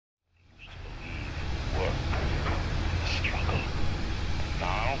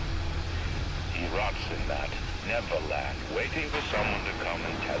Neverland, waiting for someone to come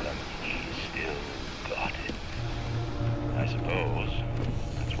and tell him he's still got it. I suppose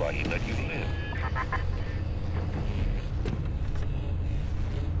that's why he let you live.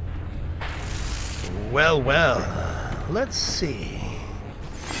 Well, well. Let's see.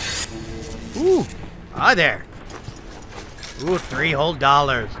 Ooh, hi there. Ooh, $3 whole.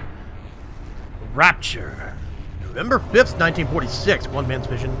 Rapture. November 5th, 1946. One man's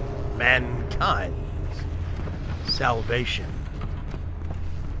vision. Mankind's salvation.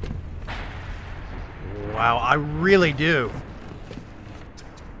 Wow, I really do.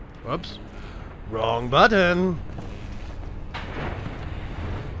 Whoops. Wrong button.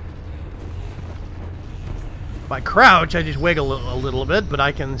 If I crouch, I just wiggle a little bit, but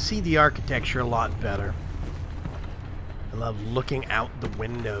I can see the architecture a lot better. I love looking out the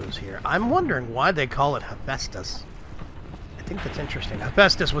windows here. I'm wondering why they call it Hephaestus. I think that's interesting.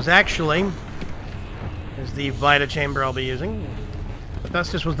 Hephaestus was actually, is the Vita chamber I'll be using.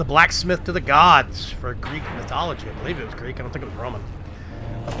 Hephaestus was the blacksmith to the gods for Greek mythology. I believe it was Greek. I don't think it was Roman.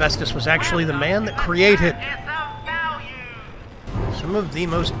 Hephaestus was actually the man that created some of the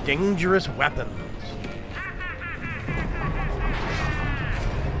most dangerous weapons.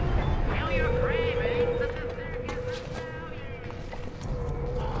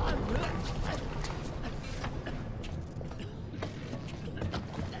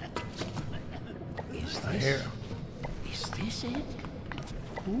 Here. Is this it?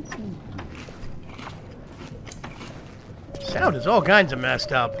 Ooh. Sound is all kinds of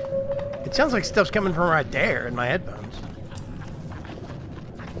messed up. It sounds like stuff's coming from right there in my headphones.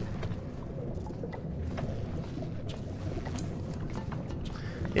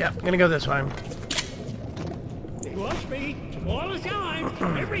 Yeah, I'm gonna go this way. They watch me all the time.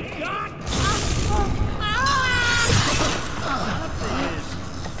 Every god.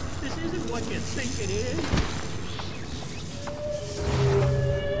 This isn't what you think it is.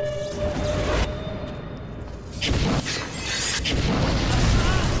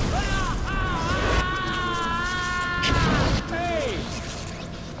 Hey!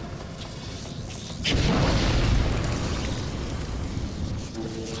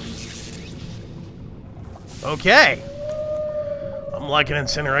 Okay. I'm liking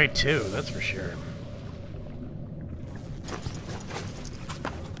Incinerate too, that's for sure.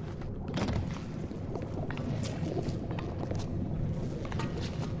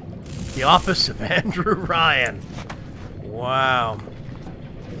 The Office of Andrew Ryan. Wow.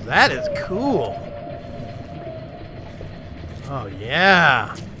 That is cool. Oh,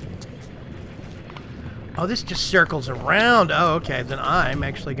 yeah. Oh, this just circles around. Oh, okay. Then I'm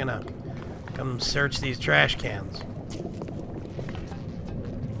actually gonna come search these trash cans.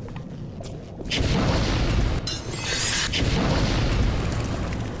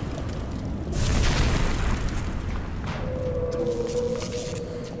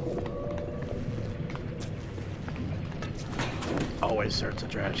 Always search the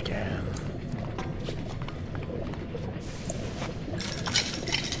trash can.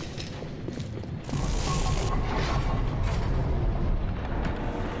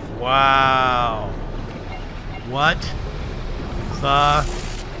 Wow. What the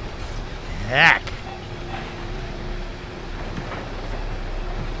heck?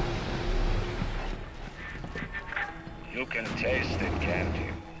 You can taste it, can't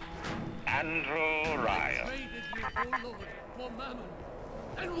you? Andrew Ryan. Traded you, oh Lord, for mammon.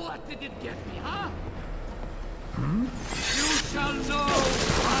 And what did it get me, huh? Hmm? You shall know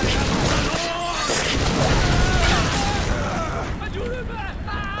I am the Lord! And you remember?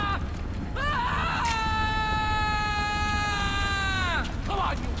 Come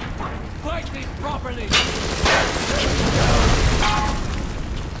on, you! Fight me properly!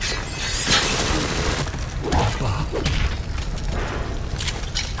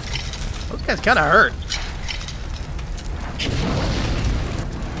 Those guys kind of hurt.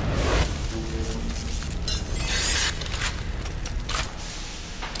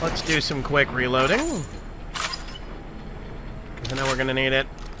 Let's do some quick reloading. Because I know we're going to need it.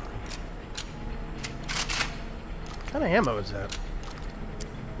 What kind of ammo is that?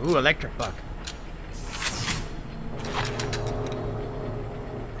 Ooh, electric buck.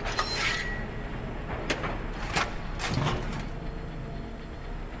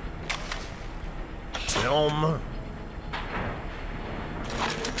 Film.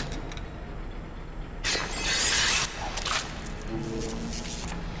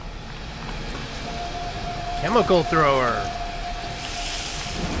 Chemical thrower.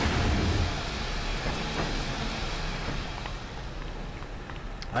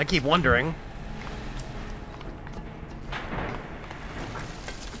 I keep wondering.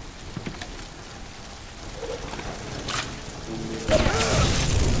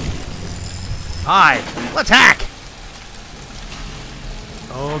 Hi. Let's hack.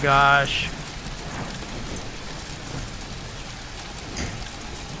 Oh gosh.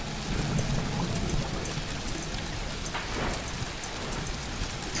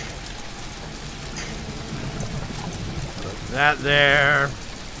 Put that there.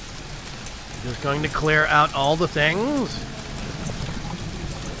 Just going to clear out all the things.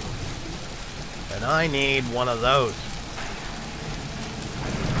 And I need one of those.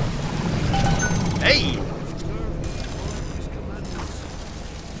 Hey!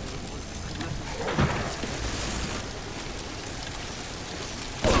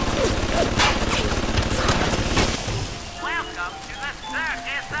 Welcome to the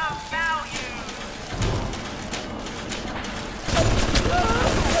circus of value.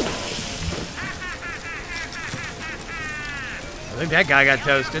 I think that guy got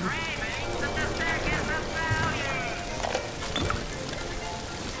toasted.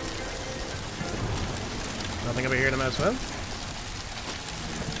 Nothing over here to mess with.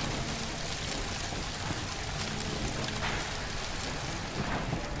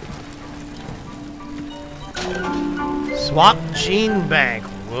 Swap gene bank.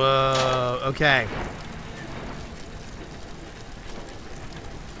 Whoa. Okay.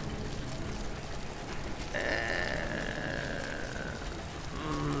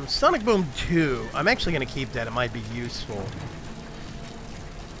 Sonic Boom 2. I'm actually going to keep that. It might be useful.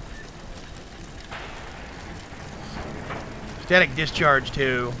 Static Discharge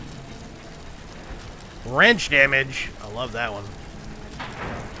 2. Wrench damage. I love that one.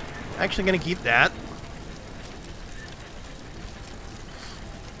 Actually going to keep that.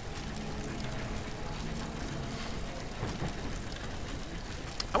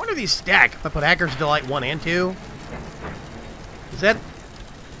 I wonder if these stack. If I put Hacker's Delight 1 and 2. Is that...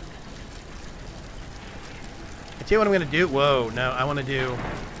 I tell you what I'm going to do. Whoa, no, I want to do...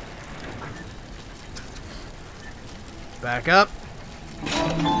 Back up.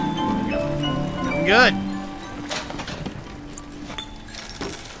 Good.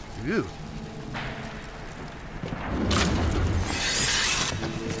 Ooh.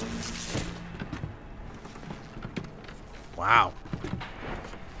 Wow.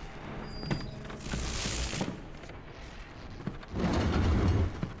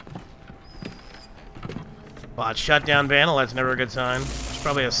 Bot shutdown panel, that's never a good sign. There's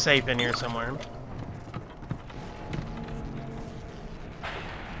probably a safe in here somewhere.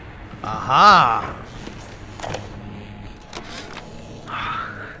 Aha!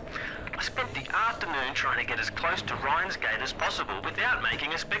 I spent the afternoon trying to get as close to Ryan's gate as possible without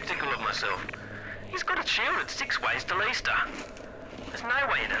making a spectacle of myself. He's got it shielded 6 ways till Easter. There's no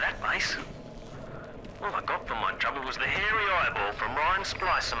way into that base. All I got for my trouble was the hairy eyeball from Ryan's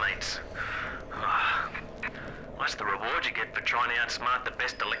splicer mates. What's the reward you get for trying to outsmart the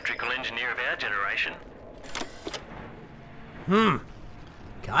best electrical engineer of our generation?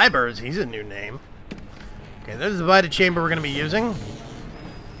 Kybers, he's a new name. Okay, there's the Vita chamber we're going to be using.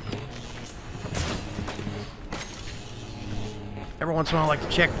 Every once in a while I like to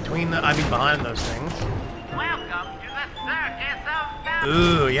check between the, behind those things. Welcome to the circus of value.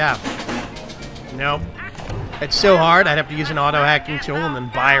 Ooh, yeah. Nope. It's so hard, I'd have to use an auto-hacking tool and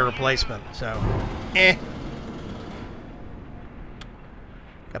then buy a replacement, so... Eh.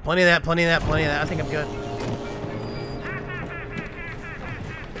 Got plenty of that, plenty of that, plenty of that. I think I'm good.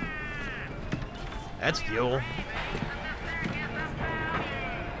 That's fuel.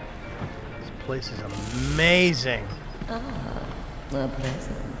 This place is amazing. Ah, a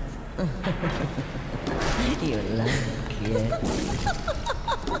present. You like it.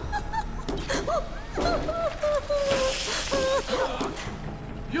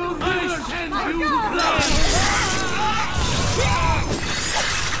 You must and you blood!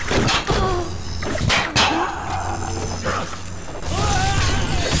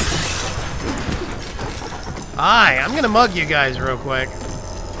 Hi, I'm gonna mug you guys real quick.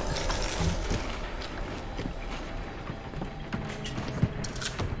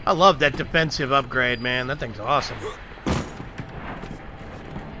 I love that defensive upgrade, man. That thing's awesome.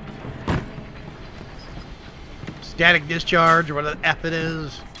 Static discharge, or whatever the F it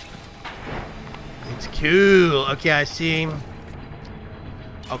is. It's cool. Okay, I see.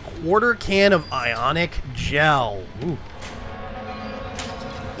 A quarter can of ionic gel. Ooh.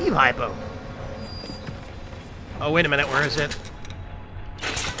 Eve hypo. Oh, wait a minute. Where is it?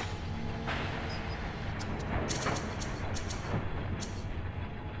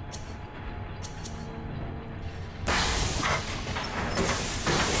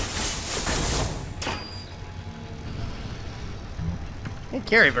 Can't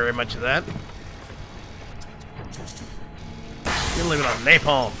carry very much of that. Gonna leave it on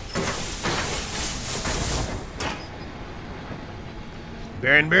napalm.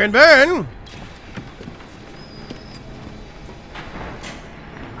 Burn, burn, burn!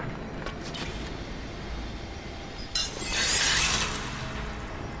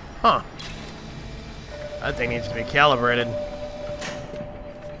 Huh. That thing needs to be calibrated.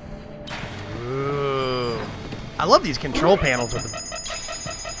 Ooh. I love these control panels with the...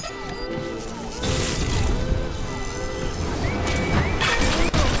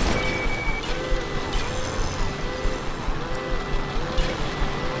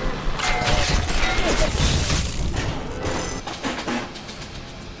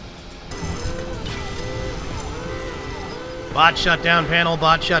 Bot shutdown panel,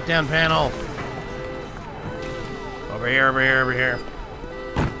 bot shutdown panel. Over here, over here, over here.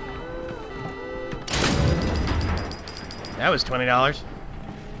 That was $20.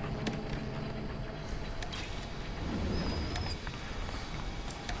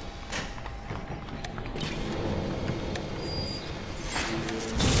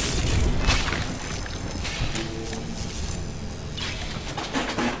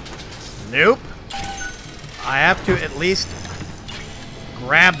 Nope. I have to at least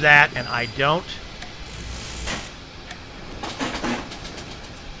grab that, and I don't.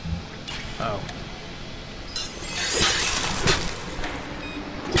 Oh.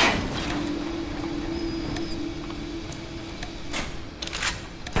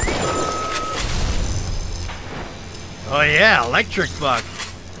 Oh yeah, electric bug.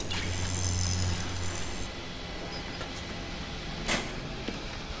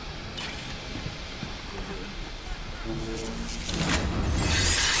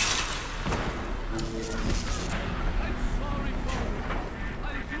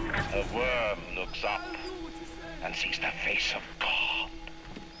 A worm looks up and sees the face of God.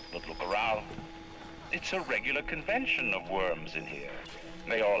 But look around. It's a regular convention of worms in here.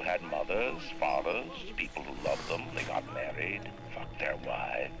 They all had mothers, fathers, people who loved them. They got married, fucked their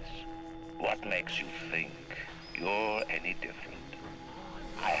wives. What makes you think you're any different?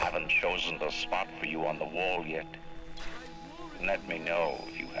 I haven't chosen the spot for you on the wall yet. Let me know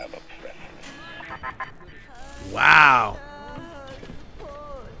if you have a preference. Wow.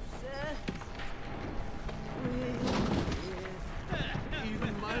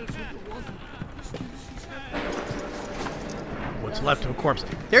 What's left of a corpse?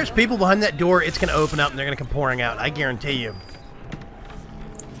 There's people behind that door. It's going to open up and they're going to come pouring out. I guarantee you.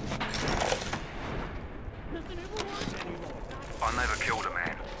 I never killed a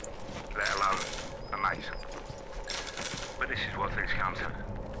man, let alone a mate. But this is what things come to.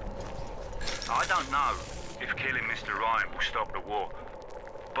 I don't know if killing Mr. Ryan will stop the war,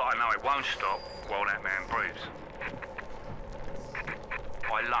 but I know it won't stop while that man breathes.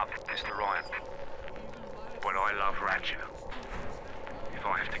 I love Mr. Ryan, but I love Rapture. If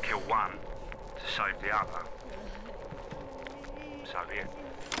I have to kill one to save the other, so be it.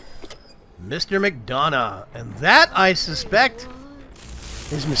 Mr. McDonough. And that, I suspect,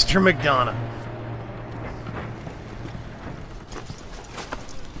 is Mr. McDonough.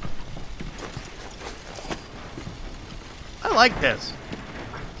 I like this.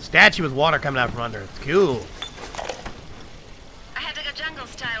 Statue with water coming out from under. It's cool. I had to go jungle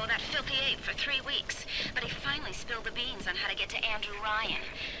style with that filthy ape for 3 weeks, but he finally spilled the beans on how to get to Andrew Ryan.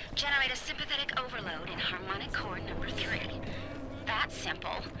 Generate a sympathetic overload in harmonic chord number 3. That's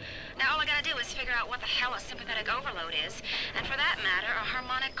simple. Now all I gotta do is figure out what the hell a sympathetic overload is, and for that matter, a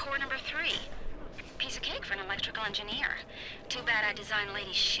harmonic chord number 3. Piece of cake for an electrical engineer. Too bad I designed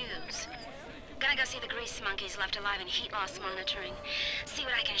ladies' shoes. Gonna go see the grease monkeys left alive in heat loss monitoring. See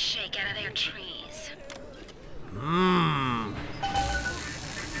what I can shake out of their trees.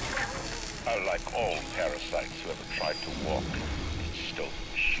 Like all parasites who ever tried to walk in stolen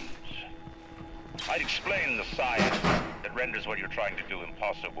shoes. I'd explain the science that renders what you're trying to do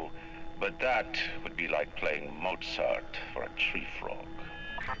impossible, but that would be like playing Mozart for a tree frog.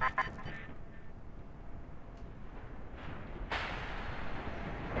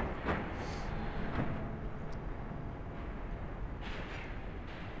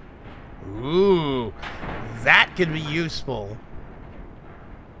 Ooh, that could be useful.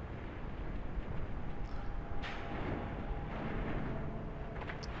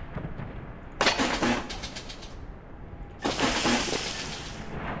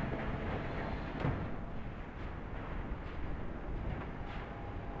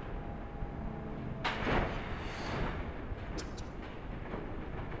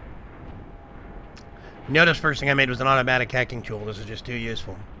 Notice first thing I made was an automatic hacking tool. This is just too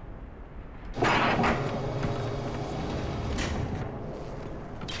useful.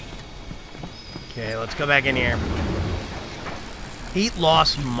 Okay, let's go back in here. Heat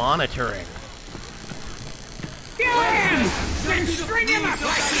loss monitoring. Kill him! Then string him up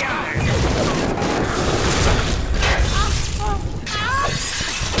like the others!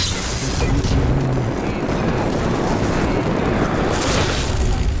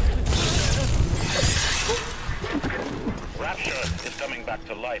 Rapture is coming back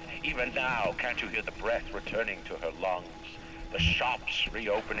to life. Even now, can't you hear the breath returning to her lungs? The shops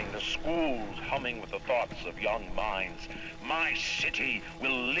reopening, the schools humming with the thoughts of young minds. My city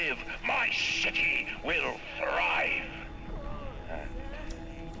will live. My city will thrive. And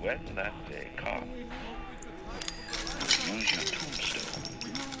when that day comes, use your tombstone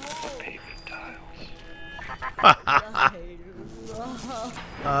for pavement tiles.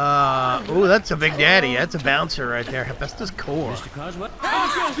 Ooh, that's a big daddy. That's a bouncer right there. Hephaestus core. Mr. Cosmo?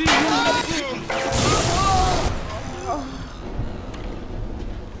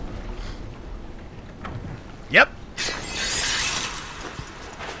 Yep.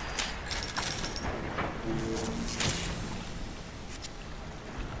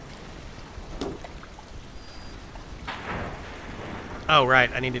 Oh,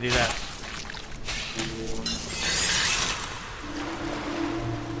 right. I need to do that.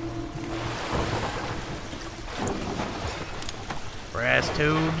 Brass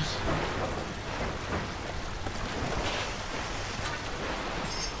tubes.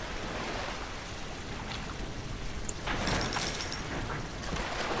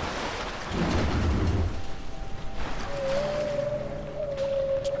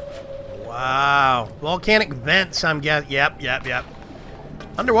 Wow. Volcanic vents, I'm guessing. Yep.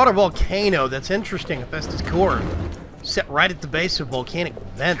 Underwater volcano. That's interesting. Hephaestus core. Set right at the base of volcanic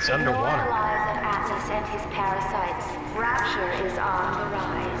vents underwater. Lies of Atlas and his parasites. Rapture is on the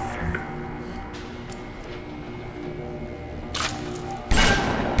rise.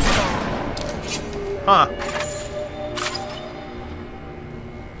 Huh.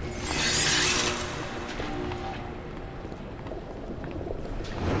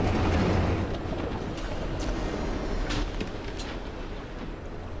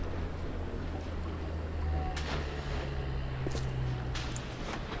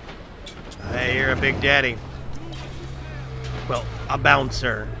 Hey, you're a big daddy. Well, a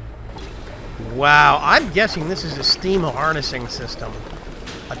bouncer. Wow, I'm guessing this is a steam harnessing system.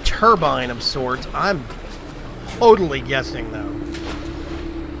 A turbine of sorts. I'm totally guessing, though.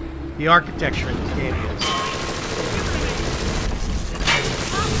 The architecture in this game is.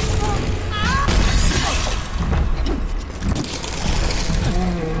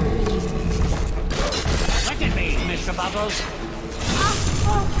 Look at me, Mr. Bubbles.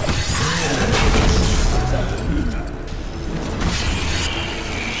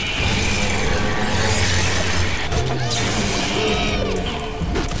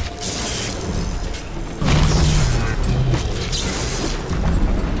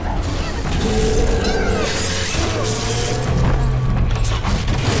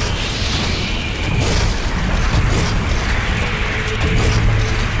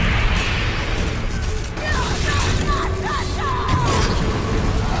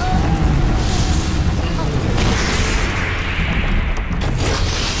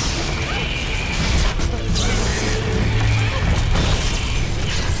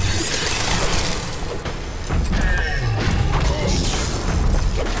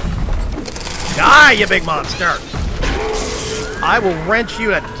 Die, you big monster! I will wrench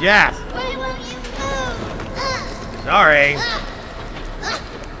you to death. Sorry.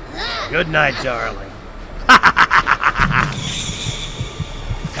 Good night, darling.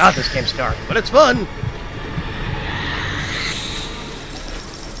 God, this game's dark, but it's fun.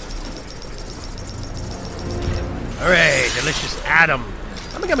 Hooray, delicious Atom.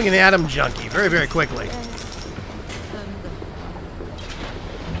 I'm becoming an Atom junkie very, very quickly.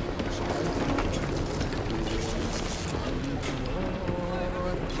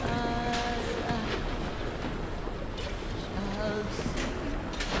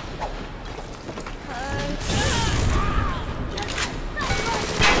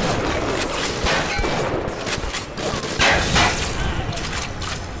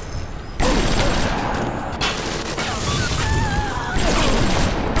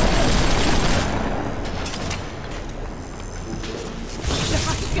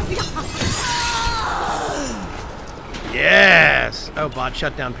 Yes! Oh, bot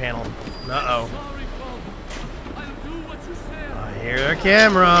shutdown panel. Uh-oh. I hear their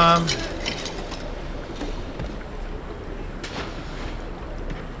camera.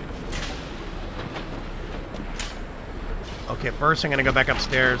 Okay, first I'm gonna go back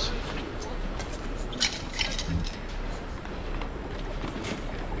upstairs.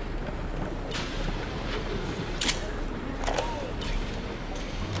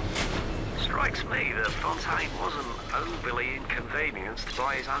 Strikes me that Fontaine wasn't overly inconvenienced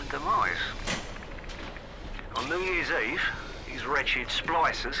by his own demise. On New Year's Eve, these wretched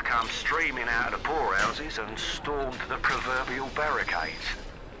splicers come streaming out of the poorhouses and stormed the proverbial barricades.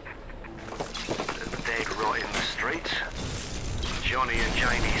 The dead rot in the streets. Johnny and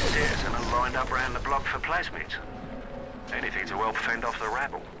Jamie's citizen are lined up round the block for plasmids. Anything to help fend off the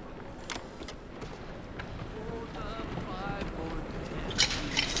rabble.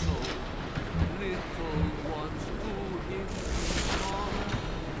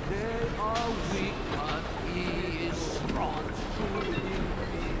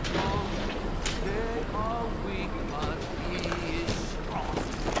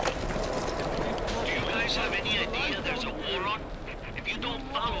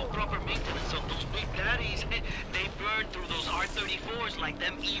 Like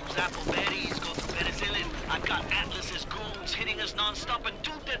them Eve's apple berries go to penicillin. I've got Atlas's goons hitting us non-stop and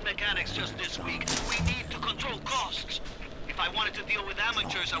 2 dead mechanics just this week. We need to control costs. If I wanted to deal with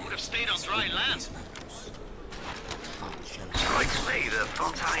amateurs, I would have stayed on dry land. Strikes me that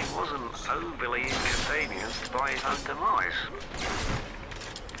Fontaine wasn't overly inconvenienced by his own demise.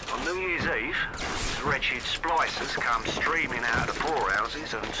 On New Year's Eve, these wretched splicers come streaming out of the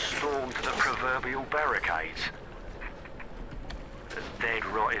poorhouses and stormed the proverbial barricades. The dead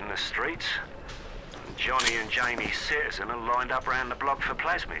rot in the streets. Johnny and Jamie's citizen are lined up round the block for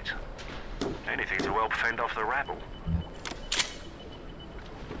plasmids. Anything to help fend off the rabble.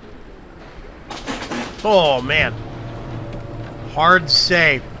 Oh, man. Hard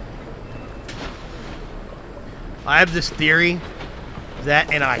save. I have this theory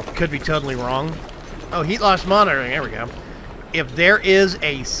that, and I could be totally wrong. Oh, heat loss monitoring. There we go. If there is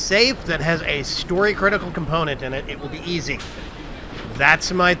a safe that has a story critical component in it, it will be easy.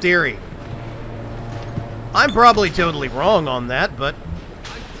 That's my theory. I'm probably totally wrong on that, but...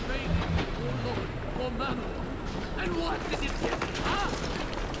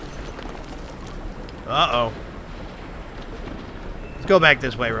 Uh-oh. Let's go back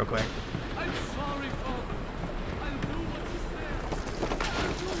this way real quick.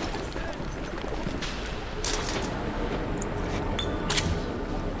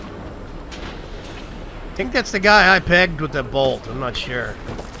 I think that's the guy I pegged with the bolt. I'm not sure.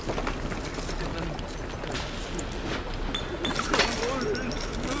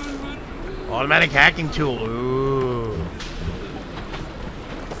 Automatic hacking tool. Ooh.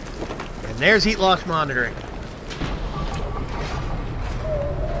 And there's heat loss monitoring.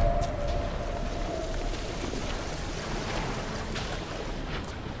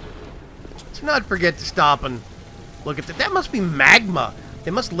 Let's not forget to stop and look at that. That must be magma.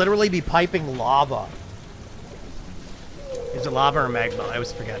 They must literally be piping lava. Is it lava or magma? I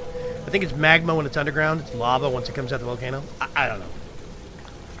always forget. I think it's magma when it's underground. It's lava once it comes out the volcano. I don't know.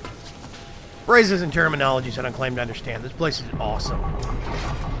 Phrases and terminologies I don't claim to understand. This place is awesome.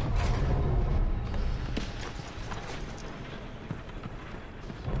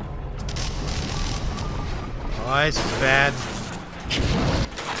 Oh, this is bad.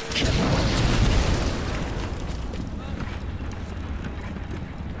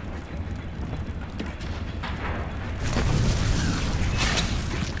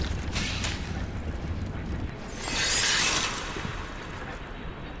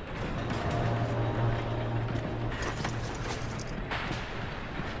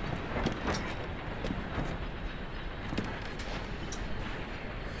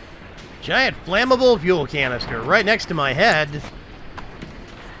 Giant flammable fuel canister right next to my head.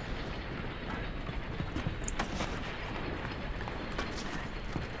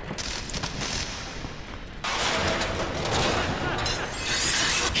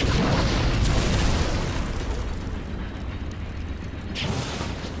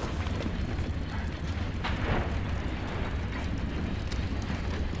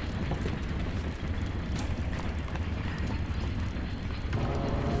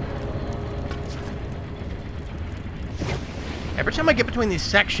 Every time I get between these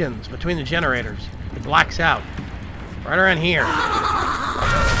sections, between the generators, it blacks out. Right around here.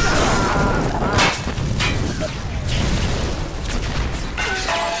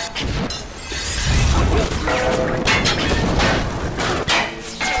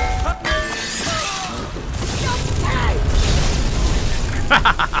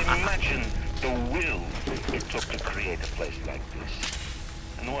 Imagine the will it took to create a place like this.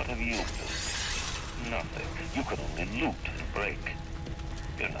 And what have you built? Nothing. You can only loot and break.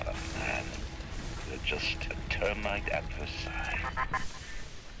 You're not a man. You're just a termite adversary.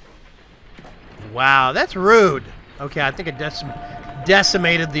 Wow, that's rude. Okay, I think it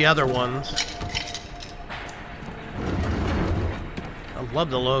decimated the other ones. I love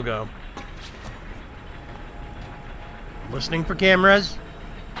the logo. Listening for cameras.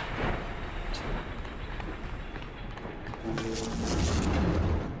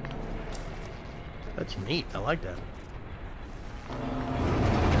 That's neat. I like that.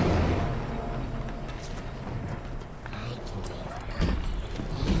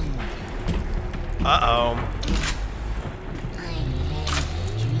 Uh-oh.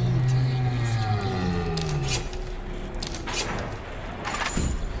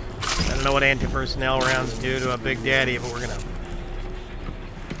 I don't know what anti-personnel rounds do to a Big Daddy, but we're gonna...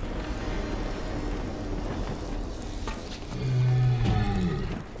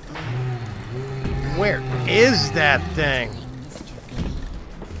 Where is that thing?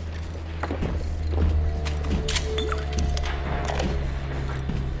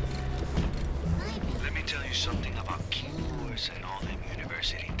 Let me tell you something about keyboards and all them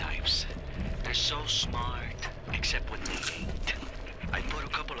university types. They're so smart, except when they ain't. I put a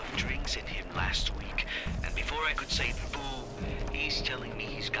couple of drinks in him last week, and before I could say boo, he's telling me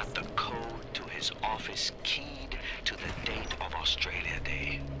he's got the code to his office keyed to the date of Australia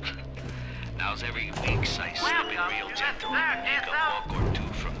Day. Now's every week I slip in real gentle and make a walk or two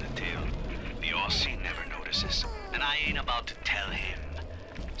from the till. The Aussie never notices, and I ain't about to tell him.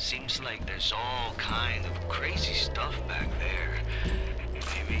 Seems like there's all kind of crazy stuff back there.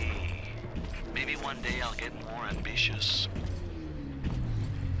 Maybe one day I'll get more ambitious.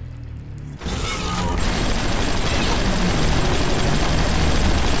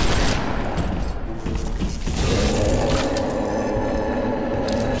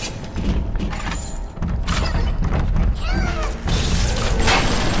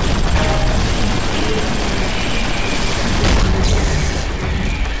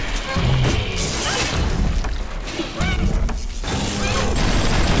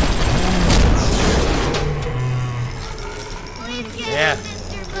 Yeah.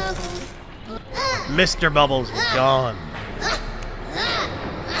 Mr. Bubbles is gone.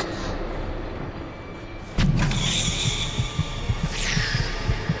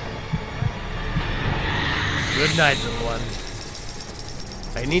 Good night, everyone.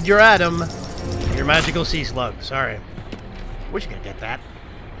 I need your atom. Your magical sea slug. Sorry. Wish you could get that.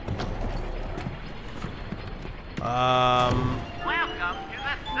 Welcome to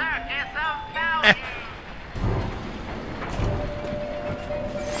the circus of value.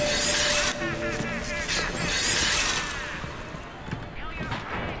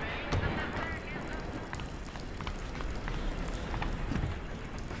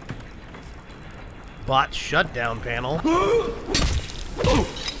 Bot shutdown panel.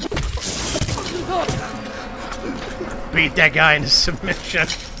 Beat that guy into submission.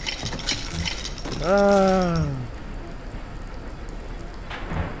 You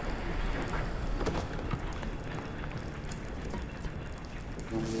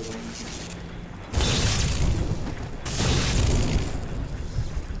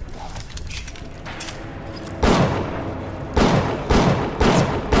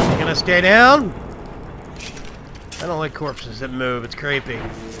gonna stay down? I don't like corpses that move. It's creepy.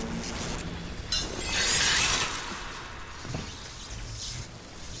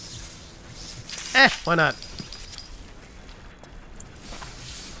 Why not?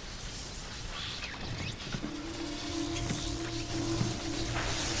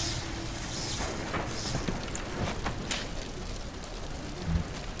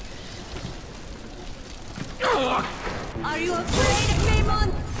 Are you afraid of me,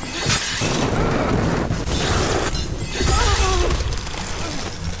 Mon?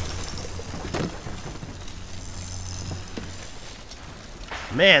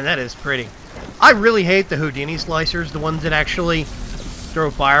 Man, that is pretty. I really hate the Houdini slicers, the ones that actually throw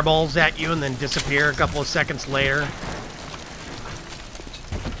fireballs at you and then disappear a couple of seconds later.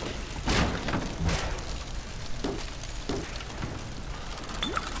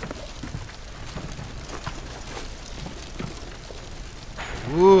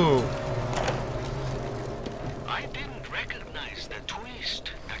 Ooh. I didn't recognize the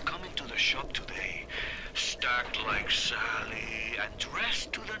twist that come into the shop today. Stacked like Sally and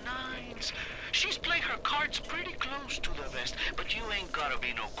dressed to the nines. She's played her cards pretty close to the vest, but you ain't gotta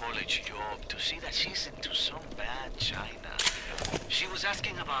be no college job to see that she's into some bad china. She was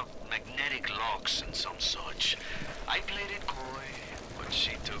asking about magnetic locks and some such. I played it coy, but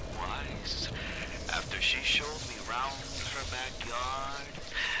she took wise. After she showed me round her backyard,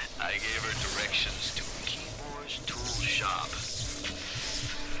 I gave her directions to Keyboard's tool shop.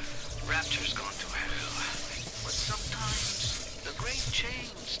 Rapture's gone to hell, but sometimes the great chain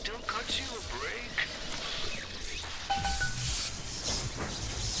still cuts you a break.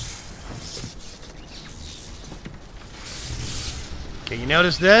 Okay, you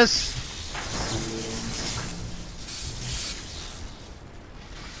notice this?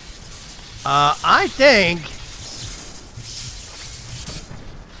 I think...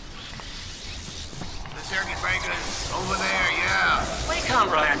 The circuit breaker's over there, yeah. Why can't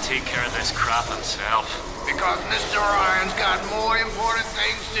Ryan take care of this crap himself? Because Mr. Ryan's got more important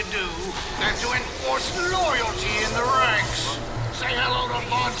things to do than to enforce loyalty in the ranks. Say hello to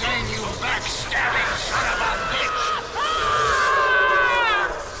Fontaine, you backstabbing son of a bitch!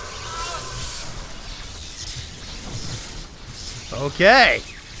 Okay.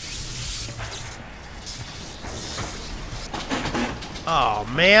 Oh,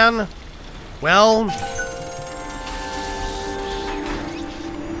 man. Well...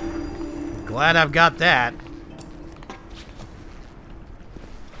 glad I've got that.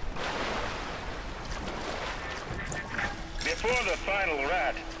 Before the final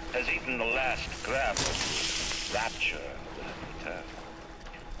rat has eaten the last grab of Rapture will return.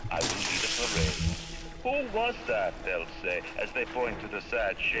 I will lead a parade. Who was that, they'll say, as they point to the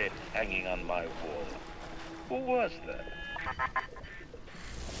sad shape hanging on my wall. Who was that?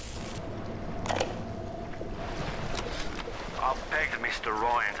 I begged Mr.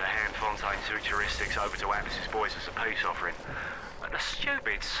 Ryan to hand Fontaine's heuristics over to Atlas's boys as a peace offering. But the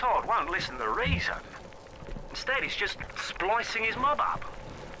stupid sod won't listen to reason. Instead, he's just splicing his mob up,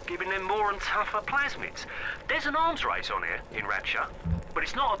 giving them more and tougher plasmids. There's an arms race on here in Rapture, but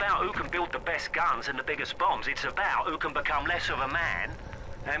it's not about who can build the best guns and the biggest bombs. It's about who can become less of a man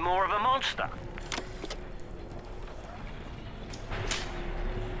and more of a monster.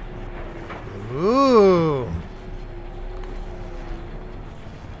 Ooh.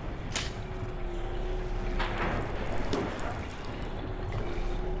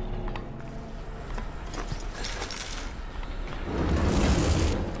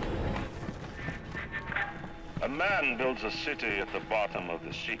 A man builds a city at the bottom of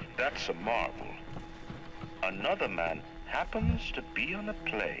the sea. That's a marvel. Another man happens to be on a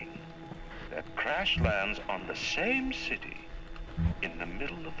plane that crash lands on the same city in the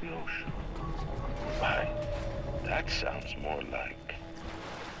middle of the ocean. Why, that sounds more like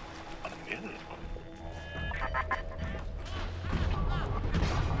a miracle.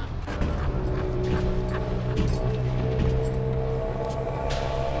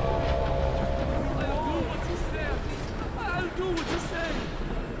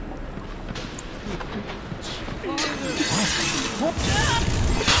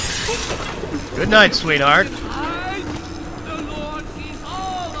 Good night, sweetheart. The Lord sees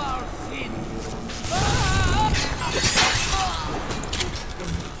all our sins.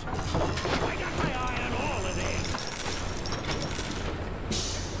 I got my eye on all of them.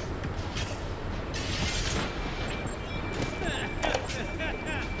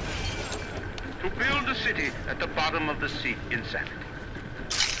 To build a city at the bottom of the sea, insanity.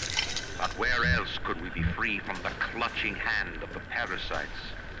 But where else could we be free from the clutching hand of the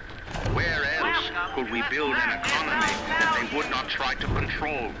parasites? Where else could we build an economy that they would not try to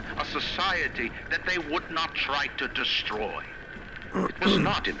control, a society that they would not try to destroy? It was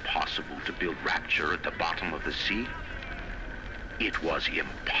not impossible to build Rapture at the bottom of the sea. It was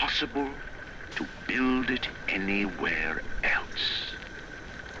impossible to build it anywhere else.